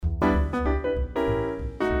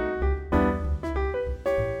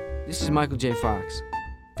This is Michael J. Fox.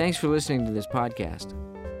 Thanks for listening to this podcast.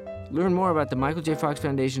 Learn more about the Michael J. Fox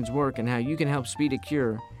Foundation's work and how you can help speed a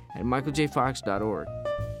cure at michaeljfox.org.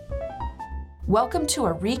 Welcome to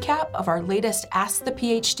a recap of our latest Ask the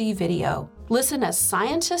PhD video. Listen as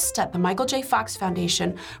scientists at the Michael J. Fox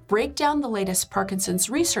Foundation break down the latest Parkinson's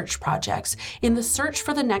research projects in the search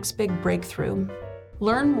for the next big breakthrough.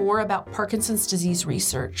 Learn more about Parkinson's disease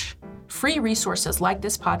research. Free resources like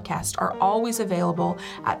this podcast are always available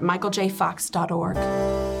at michaeljfox.org.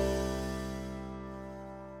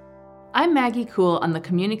 I'm Maggie Kuhl on the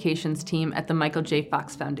communications team at the Michael J.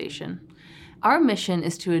 Fox Foundation. Our mission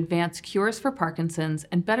is to advance cures for Parkinson's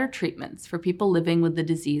and better treatments for people living with the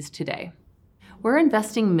disease today. We're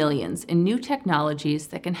investing millions in new technologies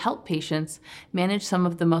that can help patients manage some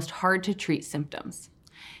of the most hard-to-treat symptoms.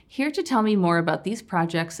 Here to tell me more about these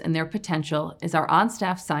projects and their potential is our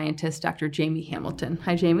on-staff scientist, Dr. Jamie Hamilton.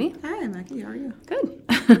 Hi, Jamie. Hi, Maggie. How are you?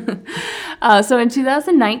 Good. So in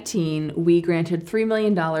 2019, we granted $3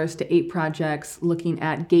 million to 8 projects looking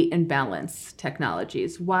at gait and balance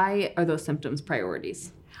technologies. Why are those symptoms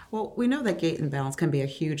priorities? Well, we know that gait and balance can be a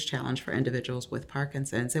huge challenge for individuals with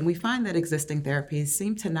Parkinson's, and we find that existing therapies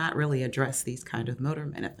seem to not really address these kind of motor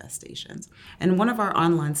manifestations. In one of our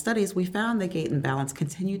online studies, we found that gait and balance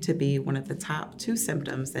continue to be one of the top 2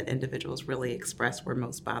 symptoms that individuals really express were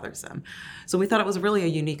most bothersome. So we thought it was really a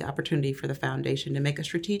unique opportunity for the foundation to make a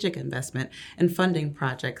strategic investment in funding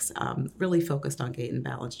projects really focused on gait and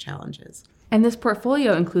balance challenges. And this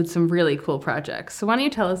portfolio includes some really cool projects. So why don't you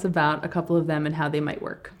tell us about a couple of them and how they might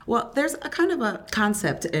work? Well, there's a kind of a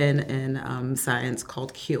concept in science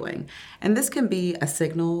called cueing. And this can be a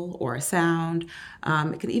signal or a sound.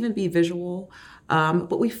 It can even be visual.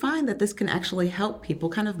 But we find that this can actually help people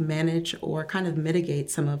kind of manage or kind of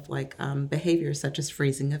mitigate some of behaviors such as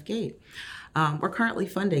freezing of gait. We're currently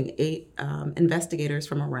funding 8 investigators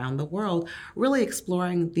from around the world, really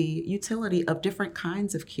exploring the utility of different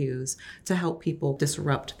kinds of cues to help people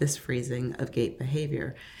disrupt this freezing of gait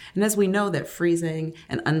behavior. And as we know that freezing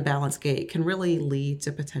and unbalanced gait can really lead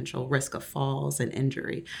to potential risk of falls and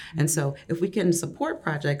injury. And so if we can support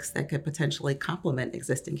projects that could potentially complement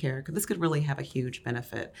existing care, this could really have a huge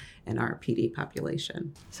benefit in our PD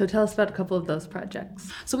population. So tell us about a couple of those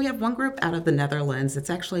projects. So we have one group out of the Netherlands that's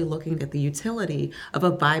actually looking at the utility of a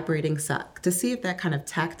vibrating sock to see if that kind of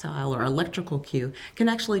tactile or electrical cue can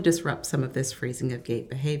actually disrupt some of this freezing of gait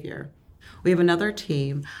behavior. We have another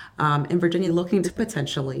team in Virginia looking to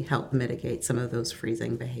potentially help mitigate some of those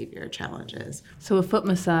freezing behavior challenges. So a foot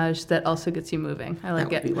massage that also gets you moving. I like it.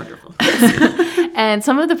 That would be wonderful. And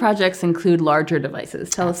some of the projects include larger devices.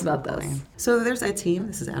 Tell us about those. So there's a team,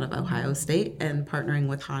 this is out of Ohio State, and partnering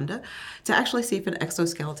with Honda to actually see if an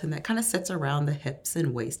exoskeleton that kind of sits around the hips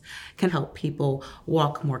and waist can help people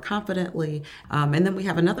walk more confidently. And then we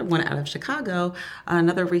have another one out of Chicago,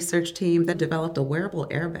 another research team that developed a wearable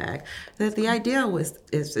airbag. That the idea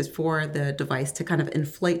is for the device to kind of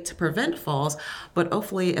inflate to prevent falls, but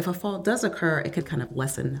hopefully if a fall does occur, it could kind of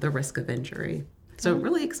lessen the risk of injury. So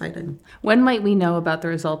really exciting. When might we know about the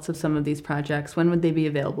results of some of these projects? When would they be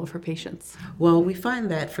available for patients? Well, we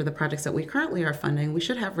find that for the projects that we currently are funding, we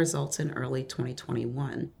should have results in early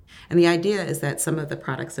 2021. And the idea is that some of the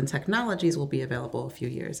products and technologies will be available a few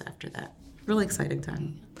years after that. Really exciting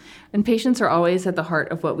time. And patients are always at the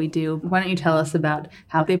heart of what we do. Why don't you tell us about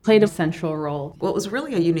how they played a central role? Well, it was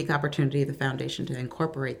really a unique opportunity of the foundation to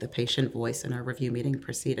incorporate the patient voice in our review meeting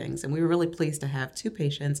proceedings. And we were really pleased to have 2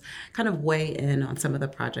 patients kind of weigh in on some of the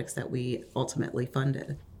projects that we ultimately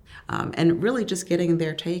funded. And really just getting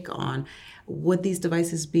their take on, would these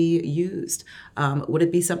devices be used? Would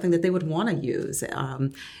it be something that they would want to use?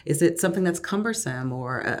 Is it something that's cumbersome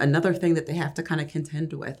or another thing that they have to kind of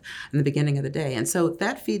contend with in the beginning of the day? And so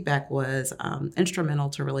that feedback was instrumental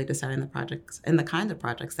to really deciding the projects and the kind of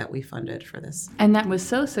projects that we funded for this. And that was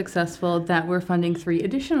so successful that we're funding 3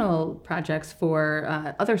 additional projects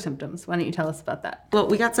for other symptoms. Why don't you tell us about that? Well,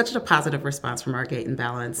 we got such a positive response from our Gait and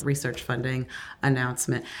Balance research funding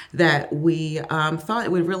announcement that we thought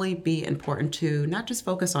it would really be important to not just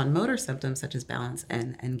focus on motor symptoms such as balance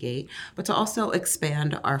and gait, but to also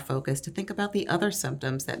expand our focus to think about the other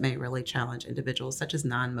symptoms that may really challenge individuals, such as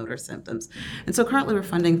non-motor symptoms. And so currently we're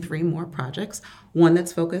funding 3 more projects. One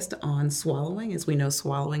that's focused on swallowing. As we know,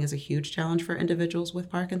 swallowing is a huge challenge for individuals with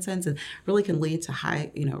Parkinson's and really can lead to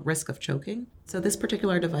high risk of choking. So this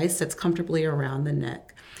particular device sits comfortably around the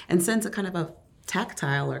neck and sends a kind of a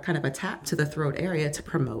tactile or kind of a tap to the throat area to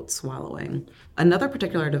promote swallowing. Another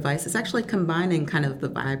particular device is actually combining kind of the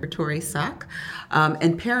vibratory sock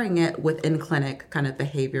and pairing it with in-clinic kind of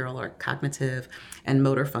behavioral or cognitive and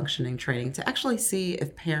motor functioning training to actually see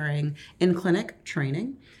if pairing in-clinic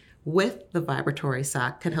training with the vibratory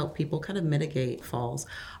sock can help people kind of mitigate falls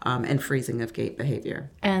and freezing of gait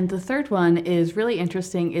behavior. And the third one is really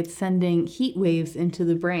interesting. It's sending heat waves into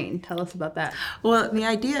the brain. Tell us about that. Well, the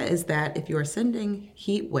idea is that if you are sending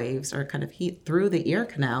heat waves or kind of heat through the ear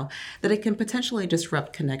canal, that it can potentially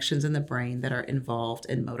disrupt connections in the brain that are involved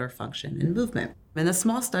in motor function and movement. And a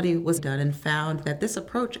small study was done and found that this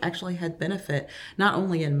approach actually had benefit not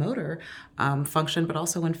only in motor function, but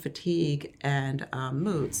also in fatigue and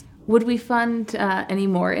moods. Would we fund any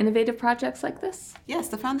more innovative projects like this? Yes,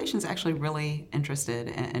 the foundation is actually really interested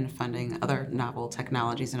in funding other novel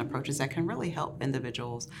technologies and approaches that can really help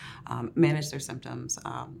individuals manage their symptoms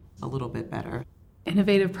a little bit better.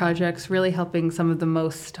 Innovative projects really helping some of the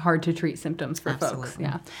most hard to treat symptoms for Absolutely. folks.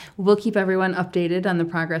 Yeah. We'll keep everyone updated on the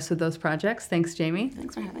progress of those projects. Thanks, Jamie.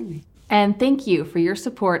 Thanks for having me. And thank you for your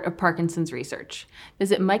support of Parkinson's research.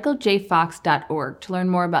 Visit michaeljfox.org to learn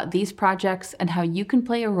more about these projects and how you can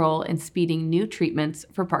play a role in speeding new treatments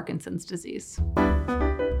for Parkinson's disease.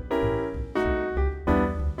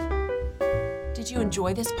 Did you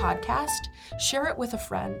enjoy this podcast? Share it with a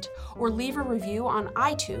friend or leave a review on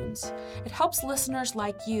iTunes. It helps listeners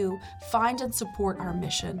like you find and support our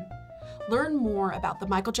mission. Learn more about the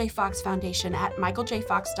Michael J. Fox Foundation at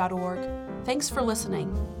michaeljfox.org. Thanks for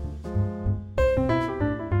listening.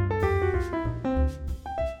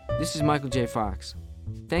 This is Michael J. Fox.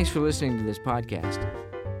 Thanks for listening to this podcast.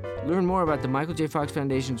 Learn more about the Michael J. Fox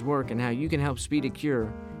Foundation's work and how you can help speed a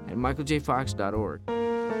cure at michaeljfox.org.